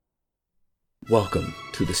Welcome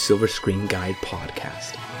to the Silver Screen Guide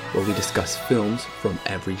podcast, where we discuss films from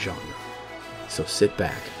every genre. So sit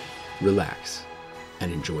back, relax,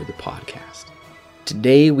 and enjoy the podcast.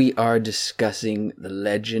 Today we are discussing The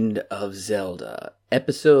Legend of Zelda,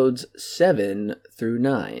 episodes 7 through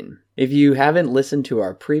 9. If you haven't listened to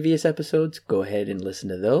our previous episodes, go ahead and listen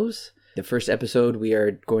to those. The first episode we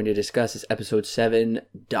are going to discuss is episode 7,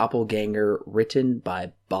 Doppelganger, written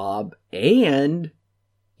by Bob and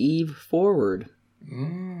Eve Forward.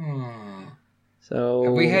 So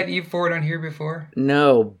have we had Eve Forward on here before?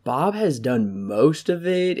 No, Bob has done most of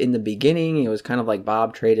it. In the beginning, it was kind of like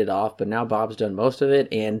Bob traded off, but now Bob's done most of it.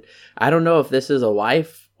 And I don't know if this is a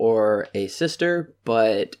wife or a sister,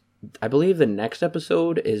 but I believe the next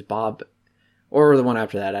episode is Bob, or the one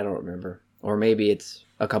after that, I don't remember. Or maybe it's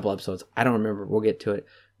a couple episodes. I don't remember. We'll get to it.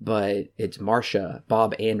 But it's Marcia,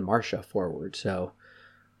 Bob and Marcia Forward. So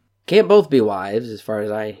can't both be wives, as far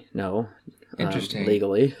as I know. Interesting.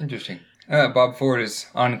 Legally. Interesting. Bob Ford is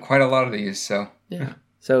on quite a lot of these, so. Yeah.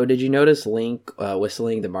 So did you notice Link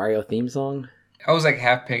whistling the Mario theme song? I was like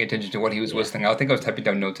half paying attention to what he was whistling. I think I was typing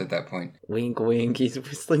down notes at that point. Wink, wink. He's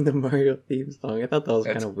whistling the Mario theme song. I thought that was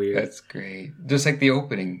kind of weird. That's great. Just like the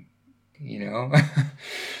opening, you know?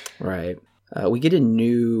 Right. We get a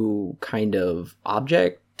new kind of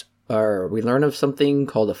object, or we learn of something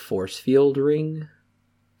called a force field ring.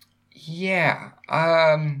 Yeah.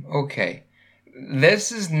 Okay.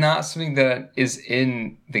 This is not something that is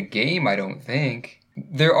in the game, I don't think.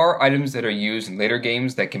 There are items that are used in later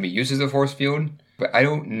games that can be used as a force field, but I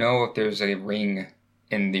don't know if there's a ring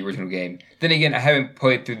in the original game. Then again, I haven't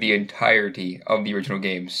played through the entirety of the original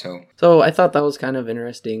game, so. So I thought that was kind of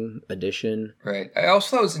interesting addition. Right. I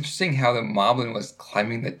also thought it was interesting how the Moblin was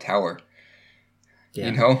climbing the tower. Yeah.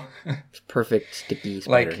 You know? Perfect sticky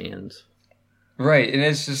spider like, hands. Right, and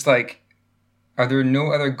it's just like, are there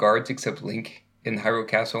no other guards except Link in Hyrule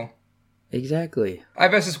Castle? Exactly.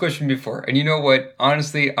 I've asked this question before, and you know what?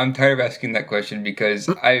 Honestly, I'm tired of asking that question because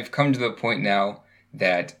I've come to the point now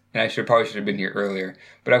that, and I probably should have been here earlier,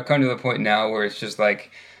 but I've come to the point now where it's just like,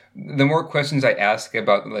 the more questions I ask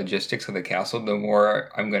about the logistics of the castle, the more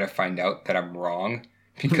I'm going to find out that I'm wrong.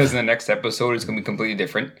 Because in the next episode, it's going to be completely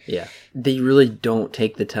different. Yeah. They really don't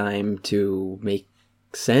take the time to make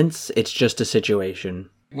sense. It's just a situation.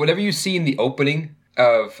 Whatever you see in the opening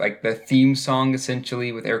of like the theme song,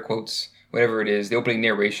 essentially, with air quotes, whatever it is, the opening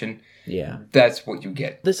narration, yeah, that's what you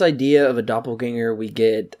get. This idea of a doppelganger, we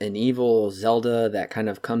get an evil Zelda that kind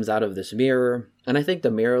of comes out of this mirror. And I think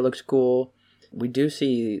the mirror looks cool. We do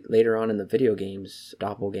see later on in the video games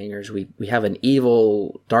doppelgangers. We have an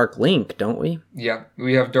evil Dark Link, don't we? Yeah,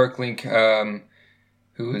 we have Dark Link, who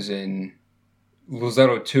was in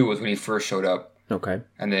Zelda 2 was when he first showed up. Okay.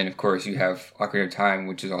 And then, of course, you have Ocarina of Time,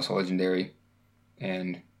 which is also legendary.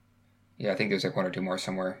 And, yeah, I think there's like one or two more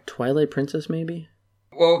somewhere. Twilight Princess, maybe?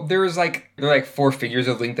 Well, there are like 4 figures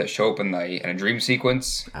of Link that show up in a dream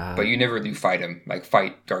sequence, but you never do fight him. Like,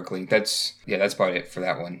 fight Dark Link. That's about it for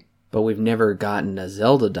that one. But we've never gotten a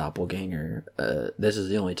Zelda doppelganger. This is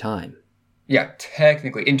the only time. Yeah,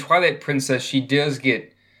 technically. In Twilight Princess, she does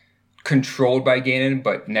get controlled by Ganon,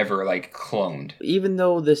 but never, like, cloned. Even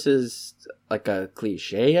though this is, like, a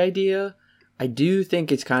cliche idea, I do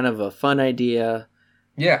think it's kind of a fun idea.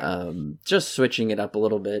 Yeah. Just switching it up a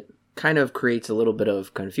little bit kind of creates a little bit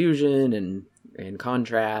of confusion and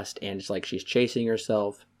contrast, and it's like she's chasing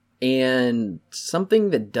herself. And something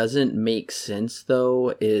that doesn't make sense,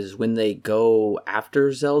 though, is when they go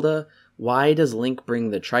after Zelda, why does Link bring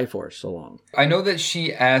the Triforce along? I know that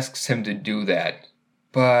she asks him to do that,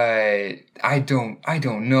 but I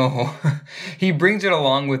don't know. He brings it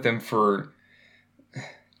along with him for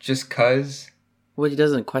just 'cause. Well, he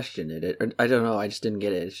doesn't question it. I don't know. I just didn't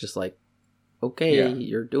get it. It's just like, okay, yeah,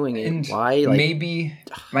 you're doing it. And why? Like, maybe,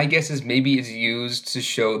 my guess is maybe it's used to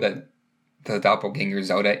show that the doppelganger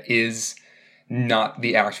Zelda is not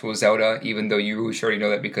the actual Zelda, even though you already know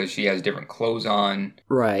that because she has different clothes on.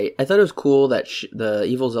 Right. I thought it was cool that the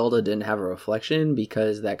evil Zelda didn't have a reflection,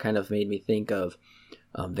 because that kind of made me think of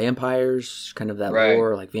vampires, kind of that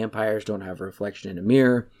lore. Like, vampires don't have a reflection in a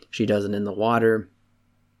mirror. She doesn't in the water.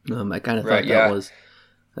 I kind of thought that was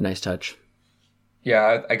a nice touch.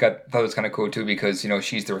 Yeah, I thought it was kind of cool too, because, you know,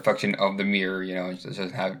 she's the reflection of the mirror, you know, it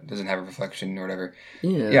doesn't have a reflection or whatever.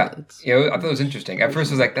 Yeah. I thought it was interesting. At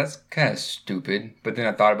first I was like, that's kind of stupid, but then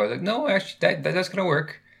I thought about it, like, no, actually that's gonna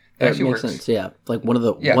work. That actually makes works. Sense. Yeah, like one of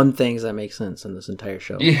the one things that makes sense in this entire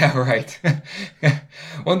show. Yeah, right.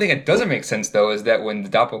 One thing that doesn't make sense though is that when the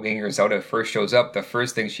doppelganger Zelda first shows up, the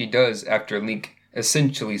first thing she does after Link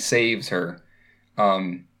essentially saves her,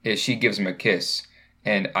 is she gives him a kiss.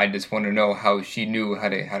 And I just want to know how she knew how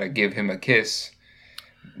to give him a kiss,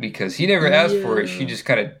 because he never asked for it. She just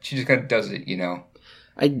kind of does it, you know.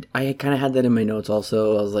 I kind of had that in my notes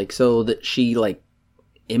also. I was like, so that she like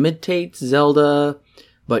imitates Zelda,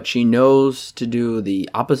 but she knows to do the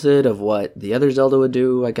opposite of what the other Zelda would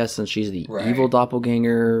do, I guess, since she's the evil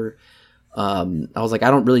doppelganger. I was like, I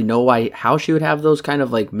don't really know how she would have those kind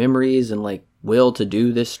of like memories and like will to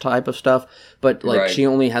do this type of stuff, but like she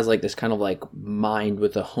only has like this kind of like mind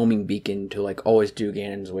with a homing beacon to like always do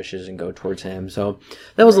Ganon's wishes and go towards him. So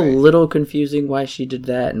that was a little confusing why she did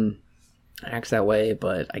that and acts that way,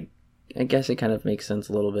 but I guess it kind of makes sense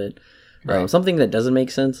a little bit. Something that doesn't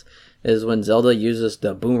make sense is when Zelda uses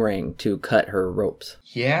the boomerang to cut her ropes.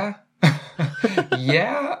 Yeah.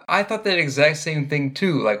 Yeah, I thought that exact same thing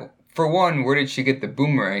too. Like, for one, where did she get the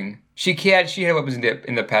boomerang? She had weapons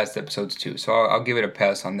in the past episodes too, so I'll give it a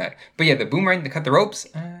pass on that. But yeah, the boomerang to cut the ropes?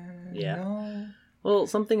 No. Well,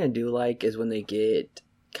 something I do like is when they get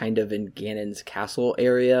kind of in Ganon's castle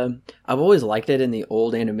area. I've always liked it in the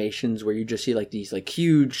old animations where you just see like these like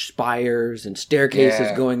huge spires and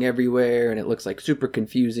staircases going everywhere, and it looks like super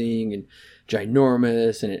confusing and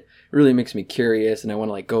ginormous, and it really makes me curious, and I want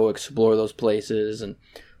to like go explore those places and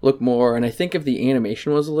look more. And I think if the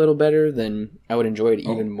animation was a little better, then I would enjoy it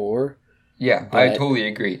even more. Yeah, but I totally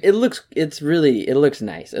agree. It looks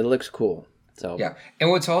nice. It looks cool. So yeah, and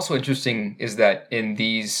what's also interesting is that in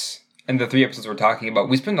the 3 episodes we're talking about,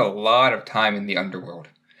 we spend a lot of time in the underworld.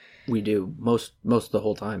 We do most of the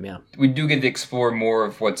whole time. Yeah, we do get to explore more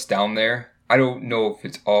of what's down there. I don't know if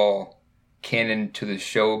it's all canon to the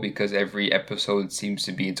show because every episode seems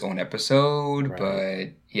to be its own episode, but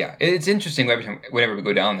yeah, it's interesting whenever we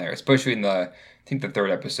go down there, especially in the the third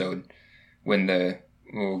episode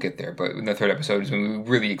we'll get there, but in the third episode is when we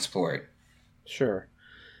really explore it. Sure.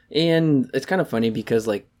 And it's kind of funny because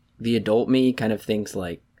like the adult me kind of thinks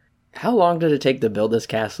like, how long did it take to build this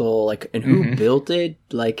castle? Like, and who built it?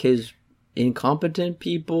 Like his incompetent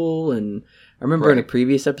people. And I remember in a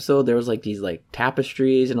previous episode there was like these like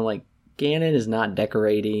tapestries, and I'm like, Ganon is not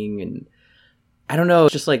decorating, and I don't know,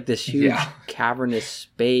 it's just like this huge cavernous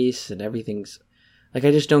space, and everything's like,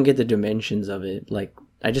 I just don't get the dimensions of it. Like,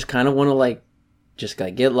 I just kind of want to like just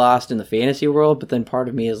like get lost in the fantasy world, but then part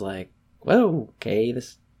of me is like, whoa, okay,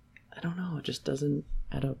 this, I don't know, it just doesn't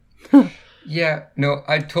add up. Yeah, no,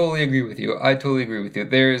 I totally agree with you.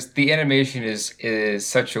 The animation is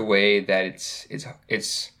such a way that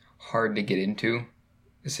it's hard to get into,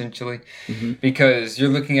 essentially, because you're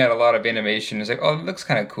looking at a lot of animation. It's like, oh, it looks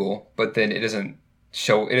kind of cool, but then it doesn't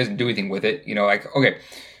do anything with it. You know, like, okay,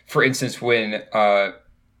 for instance, when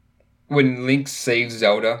Link saves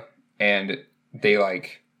Zelda and they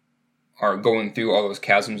like are going through all those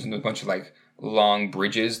chasms and a bunch of like long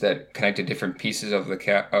bridges that connect to different pieces of the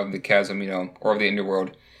chasm, you know, or of the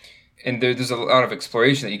underworld, and there's a lot of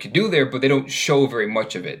exploration that you could do there, but they don't show very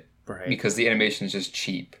much of it, because the animation is just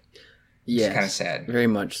cheap. Yes, it's kind of sad. Very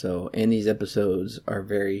much so. And these episodes are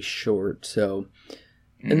very short. So,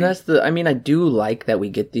 and that's I do like that we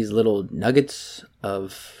get these little nuggets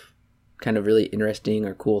of kind of really interesting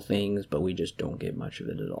or cool things, but we just don't get much of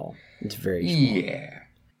it at all. It's very small.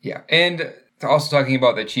 Yeah. And also talking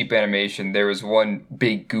about the cheap animation, there was one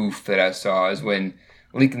big goof that I saw is when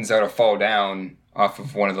Link and Zelda fall down off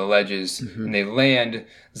of one of the ledges, and they land.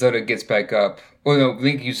 Zelda gets back up. Well, no,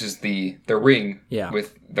 Link uses the ring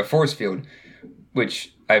with the force field,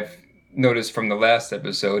 which I've noticed from the last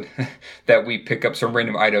episode that we pick up some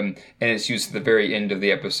random item and it's used at the very end of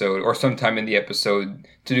the episode or sometime in the episode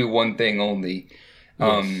to do one thing only.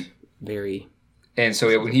 Yes, and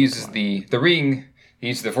so when he uses the ring, he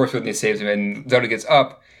uses the force field and he saves him, and Zelda gets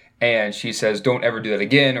up and she says, "Don't ever do that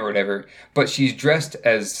again," or whatever. But she's dressed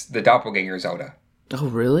as the doppelganger Zelda. Oh,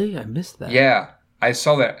 really? I missed that. Yeah, I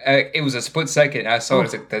saw that. It was a split second. And I saw it. I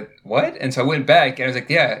was like, "That what?" And so I went back and I was like,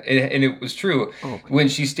 "Yeah," and it was true. Oh, when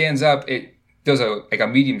she stands up, it does a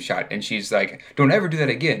medium shot, and she's like, "Don't ever do that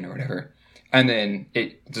again," or whatever. And then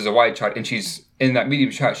it does a wide shot, and she's in that medium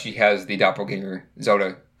shot. She has the doppelganger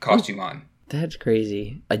Zelda costume on. That's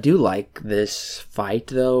crazy. I do like this fight,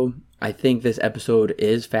 though. I think this episode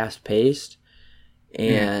is fast-paced.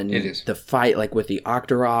 And it is. The fight, like, with the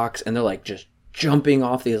Octoroks, and they're, like, just jumping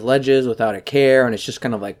off these ledges without a care, and it's just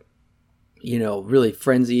kind of, like, you know, really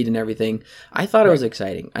frenzied and everything. I thought it was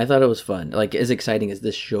exciting. I thought it was fun. Like, as exciting as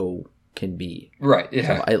this show can be. Right,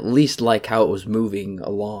 yeah. So I at least like how it was moving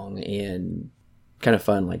along and kind of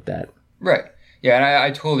fun like that. Right. Yeah, and I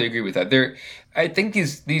totally agree with that. I think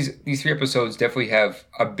these 3 episodes definitely have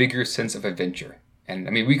a bigger sense of adventure. And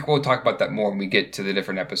I mean, we'll talk about that more when we get to the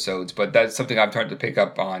different episodes, but that's something I'm trying to pick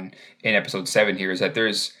up on in episode 7 here, is that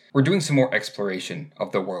we're doing some more exploration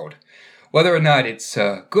of the world. Whether or not it's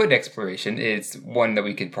good exploration, it's one that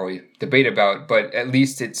we could probably debate about, but at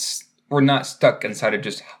least we're not stuck inside of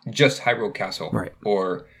just Hyrule Castle. Right.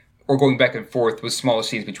 Or going back and forth with small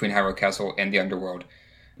scenes between Hyrule Castle and the underworld.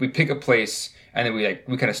 We pick a place and then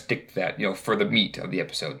we kind of stick to that, for the meat of the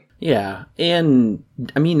episode. Yeah. And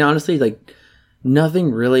I mean, honestly, like,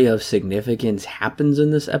 nothing really of significance happens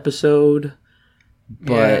in this episode.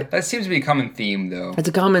 But yeah, that seems to be a common theme, though. It's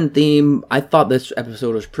a common theme. I thought this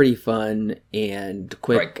episode was pretty fun and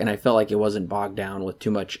quick, right. And I felt like it wasn't bogged down with too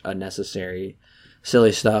much unnecessary,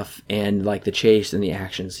 silly stuff. And like the chase and the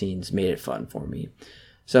action scenes made it fun for me.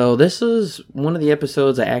 So this is one of the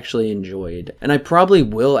episodes I actually enjoyed. And I probably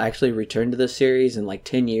will actually return to this series in like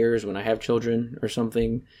 10 years when I have children or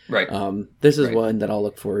something. Right. This is one that I'll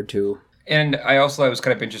look forward to. And I also thought it was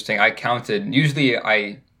kind of interesting. I counted, usually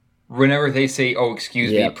whenever they say, "Oh,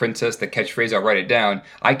 excuse me, princess," the catchphrase, I'll write it down.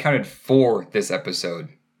 I counted 4 this episode.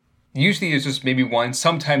 Usually it's just maybe 1,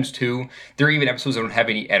 sometimes 2. There are even episodes that don't have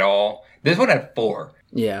any at all. This one had 4.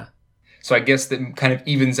 Yeah. So I guess that kind of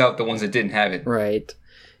evens out the ones that didn't have it. Right.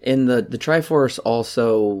 And the Triforce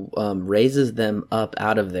also raises them up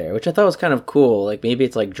out of there, which I thought was kind of cool. Like maybe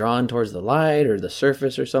it's like drawn towards the light or the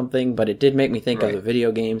surface or something, but it did make me think of the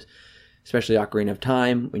video games, especially Ocarina of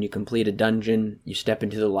Time. When you complete a dungeon, you step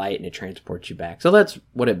into the light and it transports you back. So that's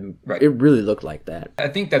what it really looked like that. I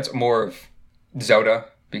think that's more of Zelda,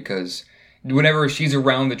 because whenever she's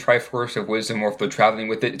around the Triforce of Wisdom, or if they're traveling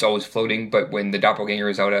with it, it's always floating. But when the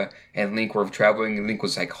doppelganger Zelda and Link were traveling, Link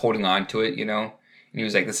was like holding on to it, And he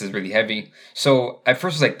was like, "This is really heavy." So at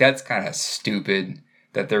first I was like, that's kind of stupid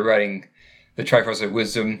that they're writing the Triforce of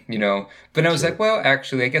Wisdom, But I was like, well,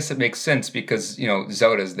 actually, I guess it makes sense because,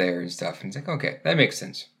 Zelda's there and stuff. And it's like, okay, that makes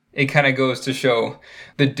sense. It kind of goes to show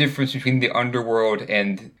the difference between the underworld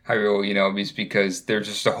and Hyrule, is because there's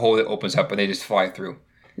just a hole that opens up and they just fly through.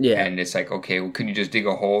 Yeah. And it's like, okay, well, couldn't you just dig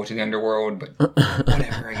a hole to the underworld? But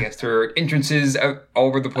whatever, I guess there are entrances all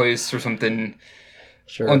over the place or something.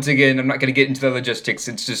 Sure. Once again, I'm not going to get into the logistics.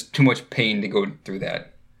 It's just too much pain to go through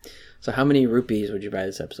that. So how many rupees would you buy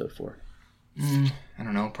this episode for? I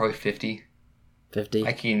don't know, probably 50. 50?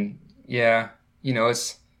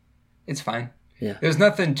 It's fine. Yeah. There's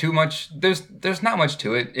nothing too much. There's not much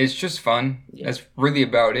to it. It's just fun. Yeah. That's really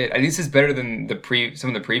about it. At least it's better than some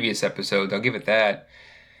of the previous episodes. I'll give it that.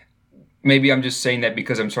 Maybe I'm just saying that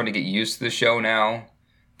because I'm starting to get used to the show now.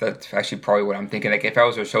 That's actually probably what I'm thinking. Like if I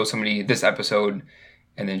was to show somebody this episode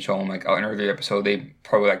and then show them like an earlier episode, they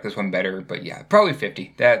probably like this one better. But yeah, probably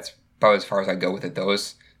 50. That's probably as far as I go with it, though.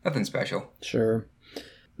 It's nothing special. Sure.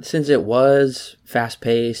 Since it was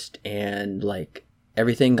fast-paced and like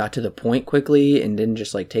everything got to the point quickly and didn't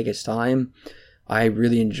just like take its time, I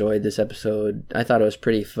really enjoyed this episode. I thought it was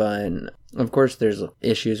pretty fun. Of course, there's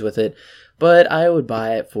issues with it, but I would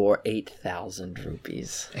buy it for 8,000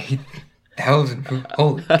 rupees. 8,000?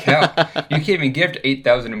 Holy cow. You can't even gift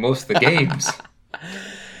 8,000 in most of the games.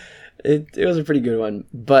 It was a pretty good one.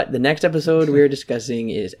 But the next episode we are discussing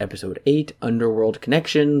is episode 8, Underworld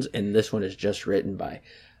Connections, and this one is just written by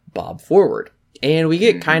Bob Forward. And we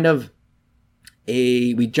get kind of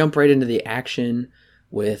we jump right into the action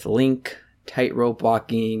with Link tightrope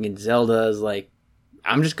walking, and Zelda's like,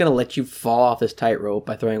 "I'm just going to let you fall off this tightrope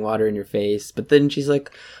by throwing water in your face." But then she's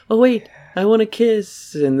like, "Oh wait, I want a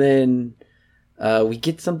kiss." And then we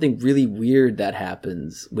get something really weird that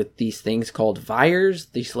happens with these things called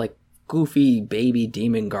Vyres. These like goofy baby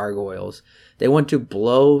demon gargoyles. They want to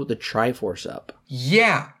blow the Triforce up.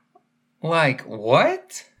 Yeah. Like,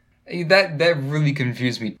 what? That really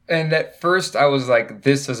confused me. And at first I was like,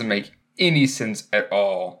 this doesn't make any sense at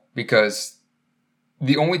all. Because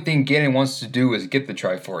the only thing Ganon wants to do is get the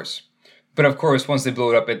Triforce. But of course, once they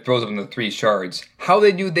blow it up, it throws up into 3 shards. How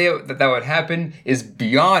they knew that would happen is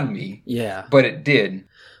beyond me. Yeah. But it did.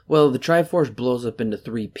 Well, the Triforce blows up into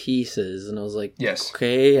 3 pieces, and I was like, yes.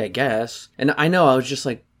 Okay, I guess. And I know, I was just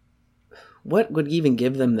like, what would even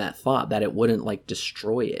give them that thought that it wouldn't, like,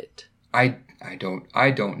 destroy it? I don't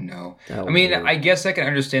know. I mean, I guess I can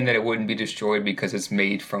understand that it wouldn't be destroyed because it's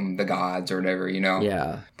made from the gods or whatever,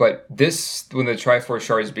 Yeah. But this, when the Triforce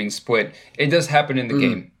shard is being split, it does happen in the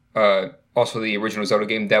game. Also, the original Zelda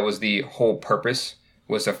game, that was the whole purpose,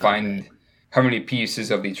 was to find how many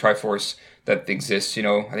pieces of the Triforce that exists, I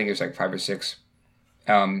think there's like 5 or 6.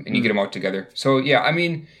 And you get them all together. So, yeah, I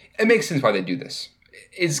mean, it makes sense why they do this.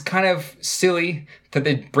 It's kind of silly that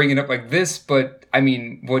they bring it up like this, but, I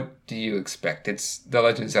mean, what do you expect? It's The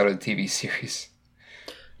Legend of Zelda TV series.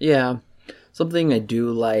 Yeah. Something I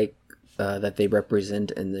do like that they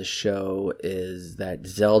represent in this show is that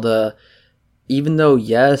Zelda, even though,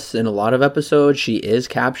 yes, in a lot of episodes she is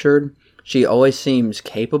captured, she always seems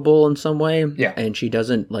capable in some way. Yeah. And she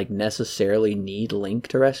doesn't like necessarily need Link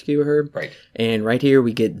to rescue her. Right. And right here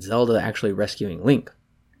we get Zelda actually rescuing Link.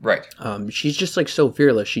 Right. She's just like so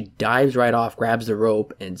fearless. She dives right off, grabs the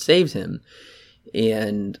rope, and saves him.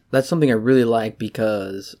 And that's something I really like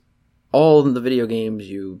because all in the video games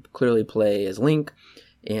you clearly play as Link,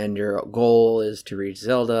 and your goal is to reach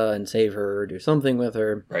Zelda and save her or do something with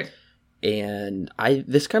her. Right. And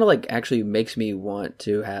this kind of like actually makes me want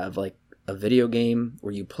to have like a video game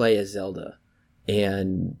where you play as Zelda.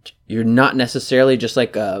 And you're not necessarily just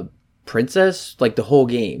like a princess like the whole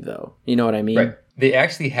game though. You know what I mean? Right. They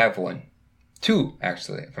actually have one. 2,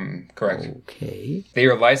 actually, if I'm correct. Okay. They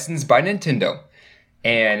are licensed by Nintendo.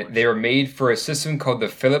 And they were made for a system called the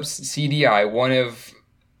Philips CDI, one of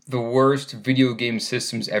the worst video game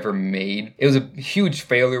systems ever made. It was a huge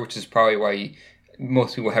failure, which is probably why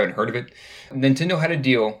most people haven't heard of it. Nintendo had a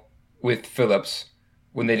deal with Philips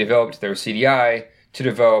when they developed their CDI to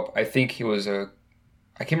develop, I think it was I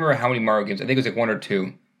can't remember how many Mario games. I think it was like 1 or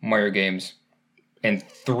 2 Mario games and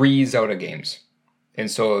 3 Zelda games. And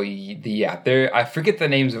so, I forget the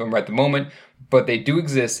names of them right at the moment, but they do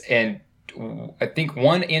exist, and I think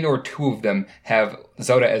 1 and or 2 of them have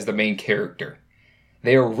Zelda as the main character.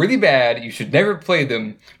 They are really bad. You should never play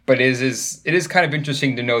them, but it is kind of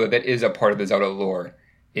interesting to know that is a part of the Zelda lore,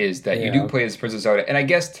 is that you do play as Princess Zelda. And I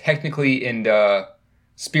guess technically in the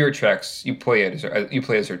Spirit Tracks, you play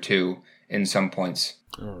as her too in some points.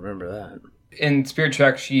 I don't remember that. In Spirit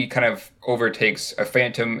Tracks, she kind of overtakes a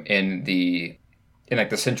Phantom in like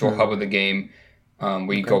the central hub of the game,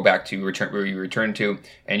 where you go back to where you return to,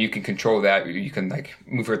 and you can control that. You can like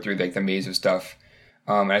move her through like the maze of stuff.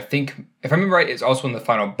 And I think if I remember right, it's also in the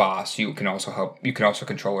final boss. You can also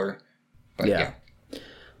control her. But yeah.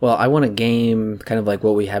 Well, I want a game kind of like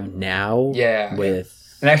what we have now. Yeah.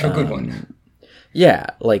 With an actual good one. Yeah,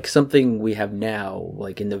 like something we have now,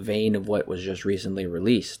 like in the vein of what was just recently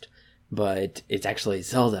released, but it's actually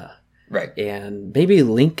Zelda. Right. And maybe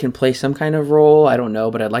Link can play some kind of role. I don't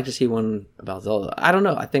know, but I'd like to see one about Zelda. I don't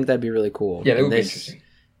know. I think that'd be really cool. Yeah, that would be interesting.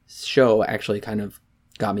 Show actually kind of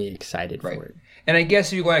got me excited for it. And I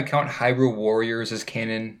guess if you want to count Hyrule Warriors as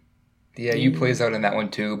canon, yeah, you play Zelda in that one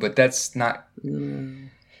too, but that's not...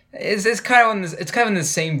 It's kind of in the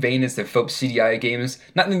same vein as the Philips CDI games.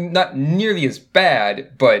 Not nearly as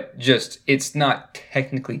bad, but just it's not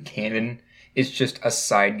technically canon. It's just a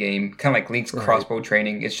side game, kind of like Link's Crossbow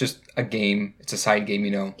Training. It's just a game. It's a side game,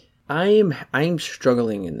 you know. I'm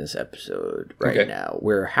struggling in this episode right now.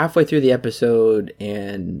 We're halfway through the episode,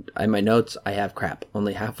 and in my notes, I have crap.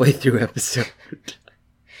 Only halfway through episode.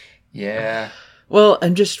 Yeah. Well,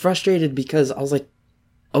 I'm just frustrated because I was like,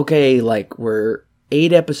 okay, like we're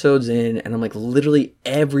 8 episodes in, and I'm like, literally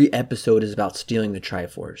every episode is about stealing the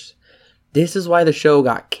Triforce. This is why the show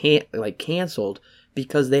got canceled.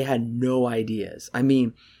 Because they had no ideas. I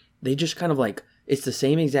mean, they just kind of like, it's the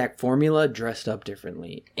same exact formula dressed up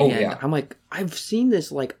differently. And I'm like, I've seen this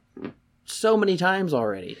like so many times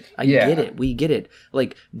already. I get it. We get it.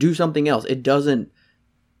 Like, do something else. It doesn't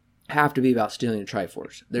have to be about stealing the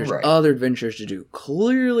Triforce. There's other adventures to do.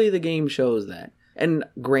 Clearly the game shows that. And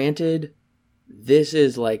granted, this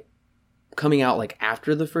is like coming out like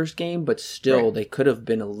after the first game, but still they could have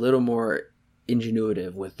been a little more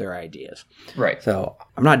ingenuitive with their ideas. Right. So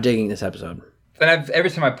I'm not digging this episode. And every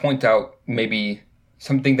time I point out maybe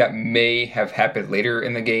something that may have happened later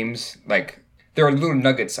in the games, like there are little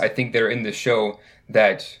nuggets I think that are in the show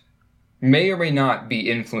that may or may not be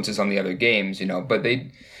influences on the other games, you know, but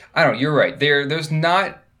you're right. There's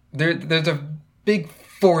a big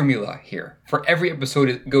formula here. For every episode,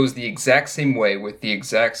 it goes the exact same way with the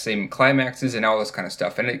exact same climaxes and all this kind of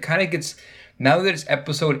stuff. And it kind of gets... Now that it's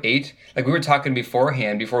episode 8, like we were talking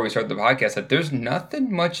beforehand, before we started the podcast, that there's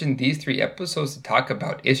nothing much in these 3 episodes to talk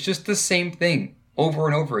about. It's just the same thing over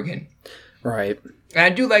and over again. Right. And I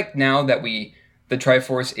do like now that the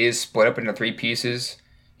Triforce is split up into 3 pieces,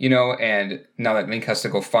 you know, and now that Link has to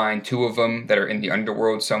go find 2 of them that are in the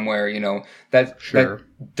underworld somewhere, you know, that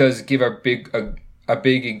does give a big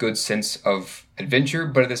and good sense of adventure,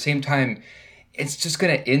 but at the same time, it's just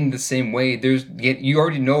going to end the same way. You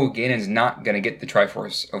already know Ganon's not going to get the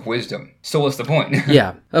Triforce of Wisdom. So what's the point?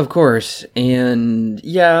 Yeah, of course. And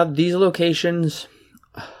yeah, these locations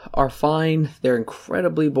are fine. They're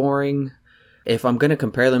incredibly boring. If I'm going to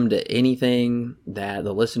compare them to anything that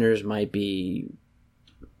the listeners might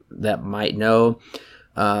know,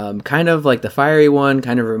 kind of like the fiery one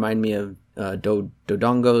kind of remind me of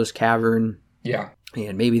Dodongo's Cavern. Yeah.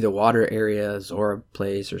 And maybe the water area, Zora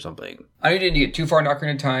place or something. I didn't get too far in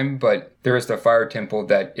Ocarina of Time, but there is the fire temple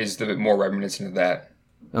that is a bit more reminiscent of that.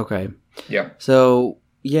 Okay. Yeah. So,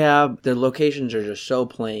 yeah, the locations are just so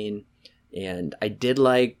plain. And I did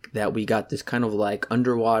like that we got this kind of like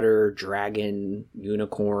underwater dragon,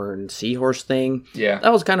 unicorn, seahorse thing. Yeah.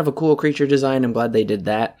 That was kind of a cool creature design. I'm glad they did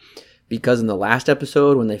that. Because in the last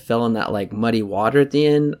episode, when they fell in that like muddy water at the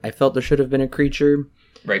end, I felt there should have been a creature.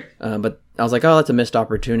 Right. But I was like, oh, that's a missed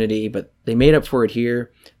opportunity. But they made up for it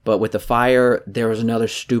here. But with the fire, there was another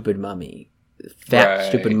stupid mummy. Fat,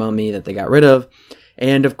 stupid mummy that they got rid of.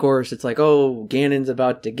 And of course, it's like, oh, Ganon's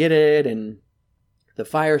about to get it. And the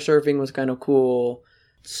fire surfing was kind of cool.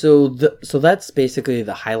 So that's basically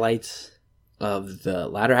the highlights of the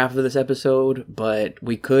latter half of this episode. But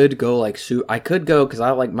we could go like... I could go because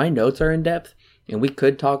I like my notes are in depth. And we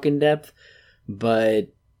could talk in depth. But...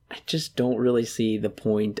 I just don't really see the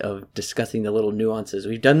point of discussing the little nuances.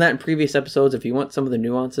 We've done that in previous episodes. If you want some of the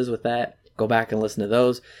nuances with that, go back and listen to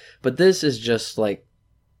those. But this is just like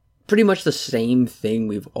pretty much the same thing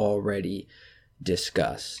we've already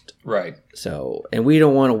discussed. Right. So, and we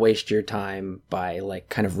don't want to waste your time by like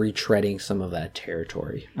kind of retreading some of that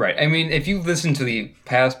territory. Right. I mean, if you listen to the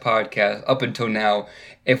past podcast up until now,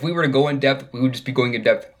 if we were to go in depth, we would just be going in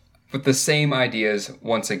depth with the same ideas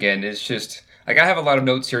once again. It's just... Like, I have a lot of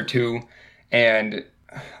notes here, too, and,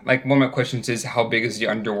 like, one of my questions is, how big is the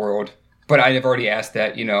underworld? But I have already asked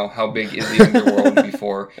that, how big is the underworld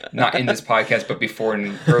before? Not in this podcast, but before in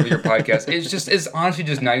an earlier podcast. It's honestly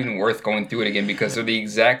just not even worth going through it again, because they're the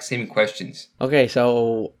exact same questions. Okay,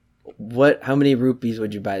 so, how many rupees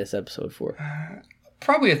would you buy this episode for?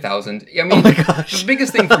 Probably 1,000. I mean, oh my gosh. The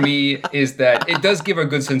biggest thing for me is that it does give a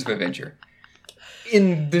good sense of adventure.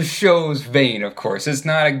 In the show's vein, of course. It's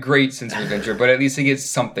not a great sense of adventure, but at least it gets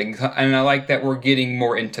something. And I like that we're getting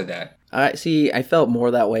more into that. I felt more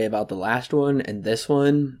that way about the last one, and this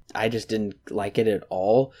one, I just didn't like it at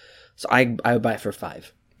all. So I would buy it for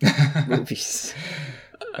 5 rupees.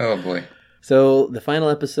 Oh, boy. So the final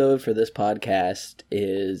episode for this podcast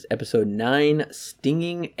is episode 9,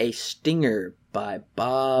 Stinging a Stinger by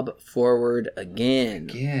Bob Forward again.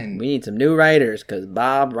 We need some new writers, because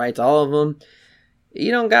Bob writes all of them. You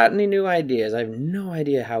don't got any new ideas. I have no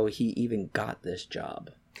idea how he even got this job.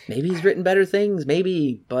 Maybe he's written better things.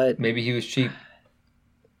 Maybe, but... Maybe he was cheap.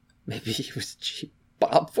 Maybe he was cheap.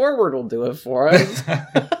 Bob Forward will do it for us.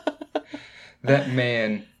 That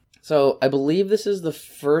man. So, I believe this is the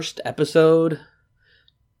first episode...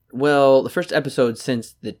 Well, the first episode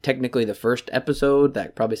since technically the first episode.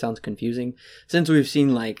 That probably sounds confusing. Since we've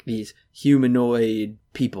seen, like, these humanoid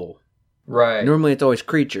people. Right. Normally it's always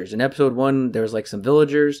creatures. In episode 1, there was like some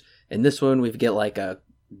villagers. In this one, we get like a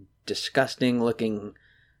disgusting looking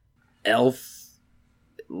elf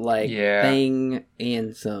thing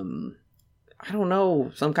and some, I don't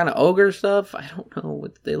know, some kind of ogre stuff. I don't know.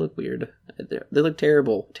 They look weird. They look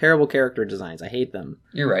terrible. Terrible character designs. I hate them.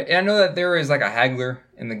 You're right. And I know that there is like a haggler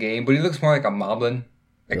in the game, but he looks more like a moblin.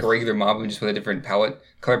 Like a regular moblin, just with a different color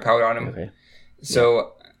palette on him. Okay. So... Yeah.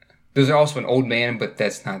 There's also an old man, but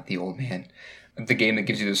that's not the old man. The game that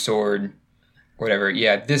gives you the sword, whatever.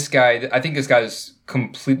 Yeah, this guy, I think this guy is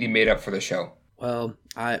completely made up for the show. Well,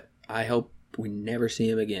 I hope we never see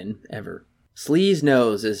him again, ever. Sleaze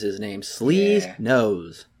Nose is his name. Sleaze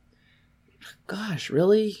Nose. Gosh,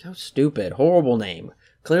 really? How stupid. Horrible name.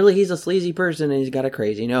 Clearly he's a sleazy person and he's got a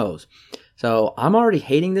crazy nose. So I'm already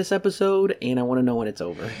hating this episode and I want to know when it's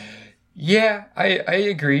over. Yeah, I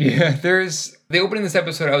agree. The opening of this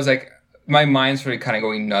episode, I was like, my mind started kind of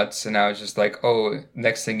going nuts, and I was just like, oh,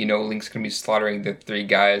 next thing you know, Link's going to be slaughtering the 3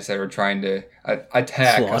 guys that are trying to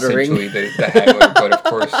attack, essentially, the haggler. But of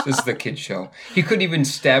course, this is the kid's show. He couldn't even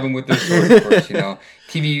stab him with their sword, of course,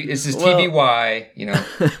 This is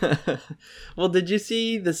TVY, Well, did you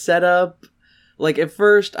see the setup? Like, at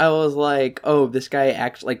first, I was like, oh, this guy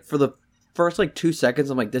actually, like, for the first, 2 seconds,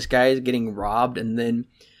 I'm like, this guy is getting robbed, and then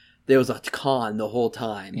there was a con the whole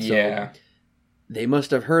time. So yeah. They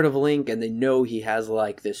must have heard of Link, and they know he has,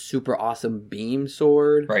 this super awesome beam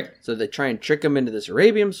sword. Right. So they try and trick him into this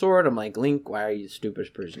Arabian sword. I'm like, Link, why are you the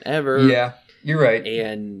stupidest person ever? Yeah, you're right.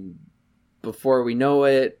 And before we know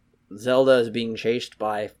it, Zelda is being chased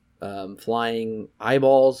by flying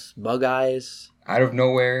eyeballs, bug eyes. Out of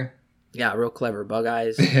nowhere. Yeah, real clever bug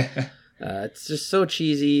eyes. It's just so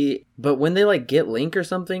cheesy. But when they, get Link or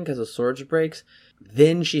something because the sword breaks,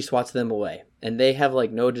 then she swats them away. And they have,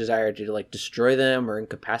 no desire to, destroy them or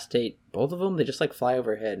incapacitate both of them. They just, fly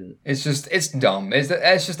overhead. And it's dumb.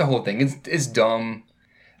 It's just the whole thing. It's dumb.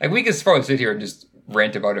 We could probably sit here and just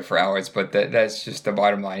rant about it for hours, but that's just the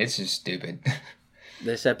bottom line. It's just stupid.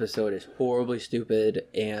 This episode is horribly stupid,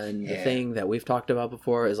 and the thing that we've talked about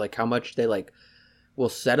before is like how much they like will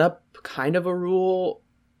set up kind of a rule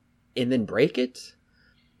and then break it.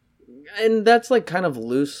 And that's like kind of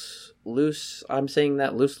loose. I'm saying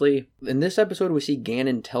that loosely. In this episode, we see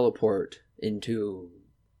Ganon teleport into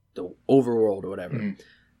the overworld or whatever. Mm.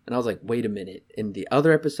 And I was like, wait a minute. In the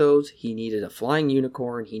other episodes, he needed a flying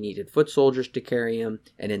unicorn. He needed foot soldiers to carry him.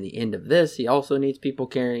 And in the end of this, he also needs people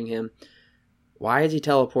carrying him. Why is he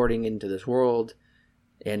teleporting into this world?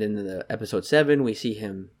 And in the episode 7, we see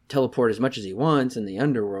him teleport as much as he wants in the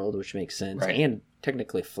underworld, which makes sense. Right. And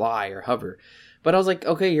technically fly or hover. But I was like,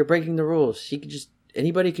 okay, you're breaking the rules. He could just...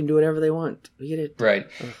 Anybody can do whatever they want. We get it. Right.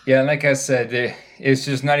 Ugh. Yeah, and like I said, it's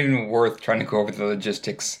just not even worth trying to go over the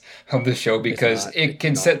logistics of the show because it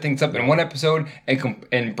can set things up in one episode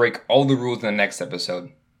and break all the rules in the next episode.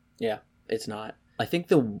 Yeah, it's not. I think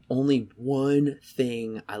the only one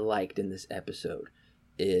thing I liked in this episode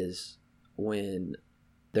is when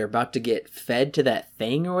they're about to get fed to that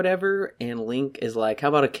thing or whatever, and Link is like, how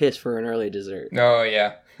about a kiss for an early dessert? Oh,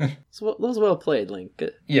 yeah. So that was well played, Link.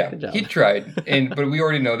 Good job. He tried, but we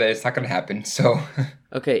already know that it's not going to happen, so...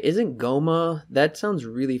 Okay, isn't Goma... That sounds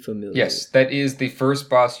really familiar. Yes, that is the first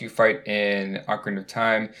boss you fight in Ocarina of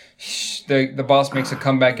Time. The boss makes a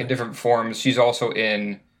comeback in different forms. She's also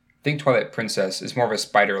in, I think, Twilight Princess. It's more of a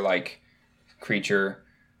spider-like creature.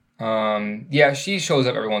 Yeah, she shows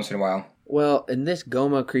up every once in a while. Well, and this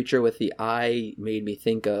Goma creature with the eye made me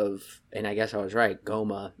think of, and I guess I was right,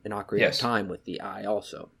 Goma in Ocarina of Time with the eye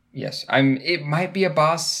also. Yes, it might be a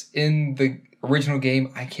boss in the original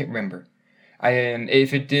game. I can't remember. And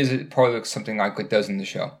if it is, it probably looks something like it does in the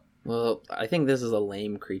show. Well, I think this is a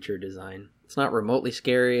lame creature design. It's not remotely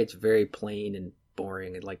scary. It's very plain and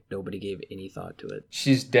boring, and like nobody gave any thought to it.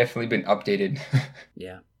 She's definitely been updated.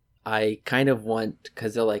 Yeah. I kind of want,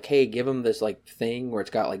 because they're like, hey, give him this like thing where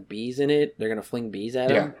it's got like bees in it. They're going to fling bees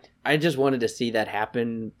at him. I just wanted to see that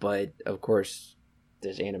happen, but of course,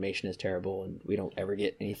 this animation is terrible and we don't ever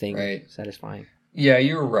get anything satisfying. Yeah,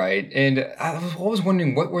 you're right. And I was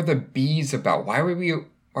wondering, what were the bees about? Why are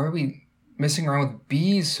we messing around with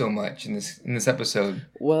bees so much in this episode?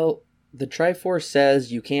 Well, the Triforce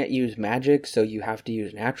says you can't use magic, so you have to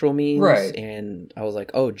use natural means. Right. And I was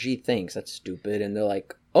like, oh, gee, thanks. That's stupid. And they're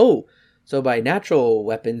like, oh, so by natural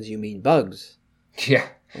weapons, you mean bugs. Yeah.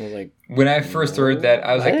 I was like... When I first heard that,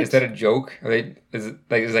 I was like, is that a joke? Is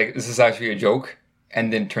this actually a joke?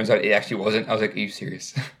 And then turns out it actually wasn't. I was like, are you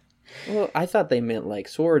serious? Well, I thought they meant like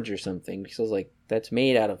swords or something. Because I was like, that's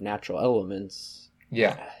made out of natural elements.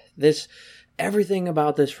 Yeah. Everything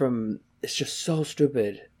about this it's just so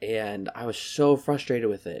stupid. And I was so frustrated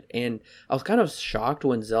with it. And I was kind of shocked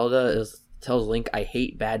when Zelda tells Link, I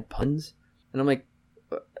hate bad puns. And I'm like,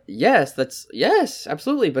 yes,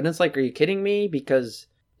 absolutely. But it's like, are you kidding me? Because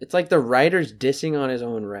it's like the writer's dissing on his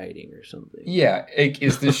own writing or something. Yeah.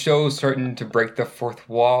 Is the show starting to break the fourth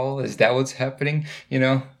wall? Is that what's happening? You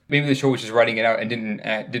know, maybe the show was just writing it out and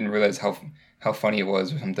didn't realize how funny it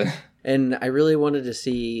was or something. And I really wanted to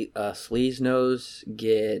see Sleazenose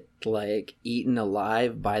get like eaten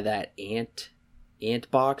alive by that ant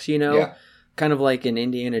box, you know? Yeah. Kind of like in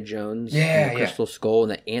Indiana Jones, Crystal Skull,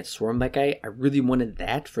 and the ants swarm that guy. I really wanted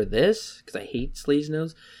that for this because I hate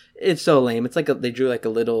Sleazenose. It's so lame. It's like they drew like a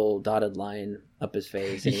little dotted line up his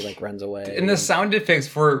face, and he like runs away. And the sound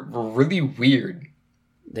effects were really weird.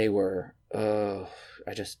 They were.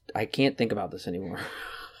 I can't think about this anymore.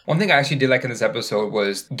 One thing I actually did like in this episode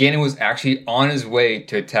was Ganon was actually on his way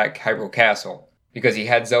to attack Hyrule Castle. Because he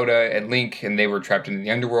had Zelda and Link, and they were trapped in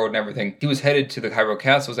the underworld and everything. He was headed to the Hyrule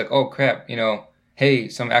Castle. It was like, oh crap, hey,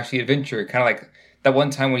 some actually adventure. Kind of like that one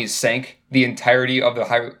time when he sank the entirety of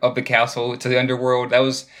the castle to the underworld. It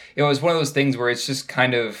was one of those things where it's just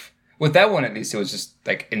kind of, with that one at least, it was just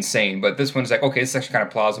like insane. But this one's like, okay, it's actually kind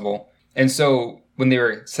of plausible. And so when they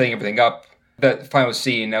were setting everything up, that final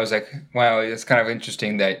scene, I was like, wow, it's kind of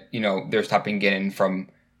interesting that they're stopping Ganon from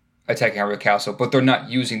attacking Hyrule Castle, but they're not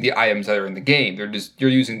using the items that are in the game. You're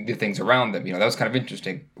using the things around them. That was kind of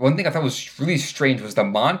interesting. One thing I thought was really strange was the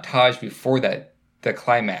montage before that, the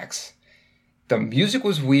climax. The music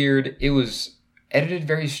was weird. It was edited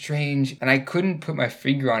very strange, and I couldn't put my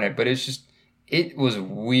finger on it, but it was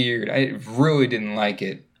weird. I really didn't like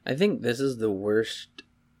it. I think this is the worst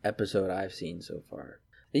episode I've seen so far.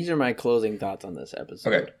 These are my closing thoughts on this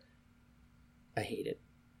episode. Okay. I hate it.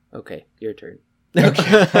 Okay, your turn.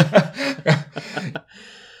 Okay.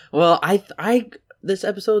 Well, this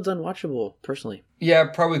episode's unwatchable, personally. Yeah,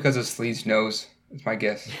 probably because of Sleazenose. Is my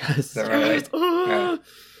guess. Yes. Is that right?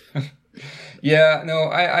 Yeah. Yeah, no,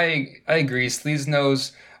 I agree.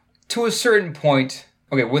 Sleazenose, to a certain point,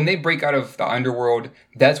 Okay, when they break out of the underworld,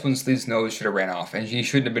 that's when Slee's nose should have ran off, and he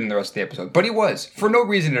shouldn't have been in the rest of the episode. But he was, for no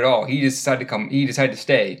reason at all. He just decided to come. He decided to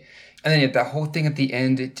stay, and then that whole thing at the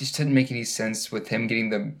end, it just didn't make any sense with him getting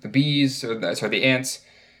the bees or the ants.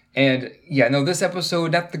 And yeah, no, this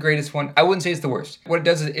episode, not the greatest one. I wouldn't say it's the worst. What it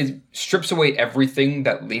does is it strips away everything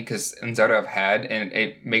that Link and Zelda have had, and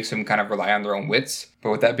it makes them kind of rely on their own wits.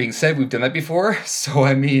 But with that being said, we've done that before, so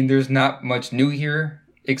I mean, there's not much new here.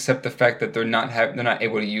 Except the fact that they're not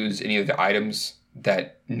able to use any of the items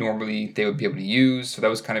that normally they would be able to use. So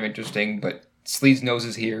that was kind of interesting. But Slee's nose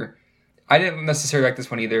is here. I didn't necessarily like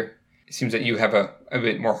this one either. It seems that you have a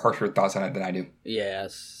bit more harsher thoughts on it than I do.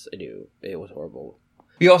 Yes, I do. It was horrible.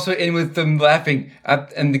 We also end with them laughing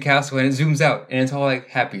in the castle, and it zooms out, and it's all like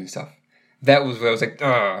happy and stuff. That was what I was like,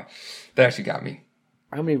 ugh. That actually got me.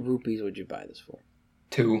 How many rupees would you buy this for?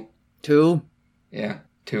 2. 2? Yeah.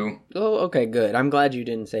 2. Oh, okay, good. I'm glad you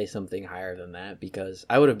didn't say something higher than that because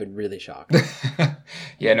I would have been really shocked.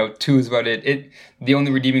 Yeah, no, 2 is about it. The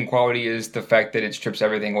only redeeming quality is the fact that it strips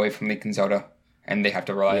everything away from Link and Zelda, and they have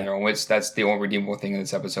to rely on their own wits. That's the only redeemable thing in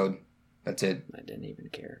this episode. That's it. I didn't even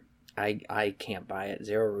care. I can't buy it.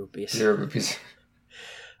 0 rupees. 0 rupees.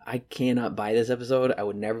 I cannot buy this episode. I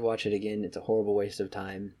would never watch it again. It's a horrible waste of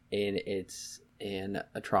time, and it's an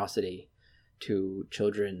atrocity to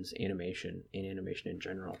children's animation and animation in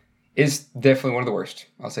general. It's definitely one of the worst.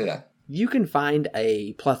 I'll say that. You can find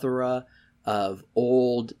a plethora of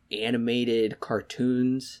old animated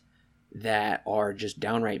cartoons that are just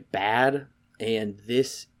downright bad, and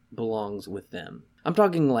this belongs with them. I'm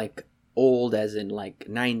talking like old as in like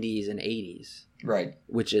 90s and 80s. Right.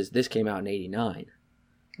 Which is, this came out in 89.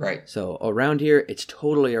 Right. So around here, it's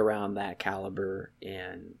totally around that caliber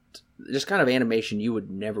and just kind of animation you would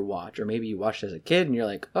never watch. Or maybe you watched as a kid and you're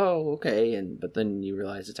like, oh, okay. But then you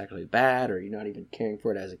realize it's actually bad or you're not even caring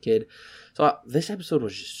for it as a kid. So this episode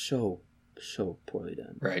was just so poorly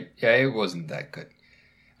done. Right. Yeah, it wasn't that good.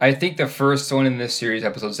 I think the first one in this series,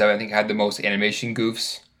 episode 7, I think had the most animation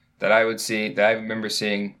goofs that I remember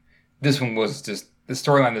seeing. This one was just, the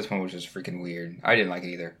storyline of this one was just freaking weird. I didn't like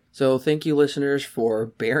it either. So thank you, listeners, for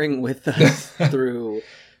bearing with us through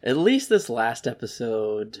at least this last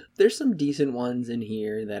episode. There's some decent ones in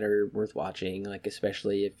here that are worth watching, like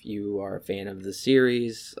especially if you are a fan of the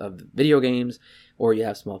series of video games or you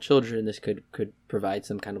have small children. This could provide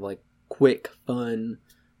some kind of like quick, fun,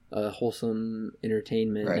 wholesome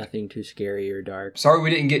entertainment, right. Nothing too scary or dark. Sorry we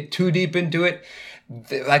didn't get too deep into it.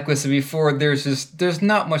 Like I said before, there's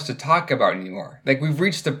not much to talk about anymore. Like we've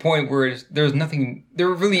reached the point where there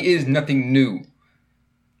really is nothing new,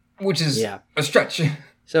 which is a stretch.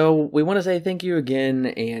 So we want to say thank you again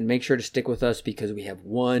and make sure to stick with us because we have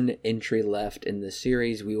one entry left in this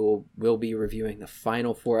series. We'll be reviewing the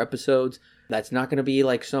final 4 episodes. That's not going to be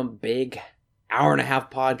like some big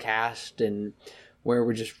hour-and-a-half podcast and where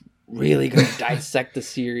we're just really going to dissect the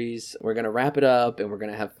series. We're going to wrap it up and we're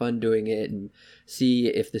going to have fun doing it and see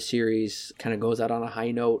if the series kind of goes out on a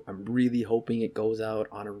high note. I'm really hoping it goes out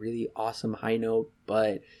on a really awesome high note,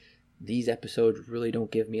 but these episodes really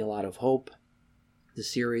don't give me a lot of hope. The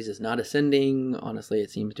series is not ascending. Honestly,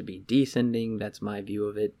 it seems to be descending. That's my view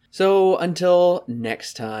of it. So until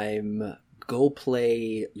next time, go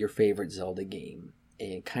play your favorite Zelda game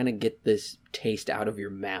and kind of get this taste out of your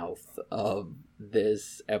mouth of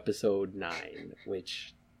this episode 9,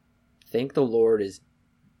 which, thank the Lord, is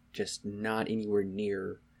just not anywhere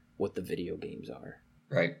near what the video games are.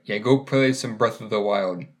 Right. Yeah, go play some Breath of the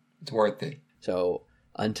Wild. It's worth it. So,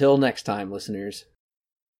 until next time, listeners.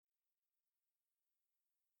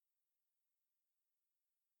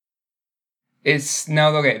 It's now,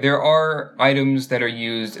 okay, there are items that are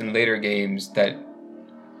used in later games that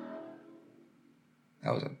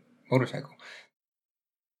was a motorcycle.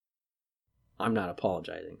 I'm not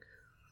apologizing.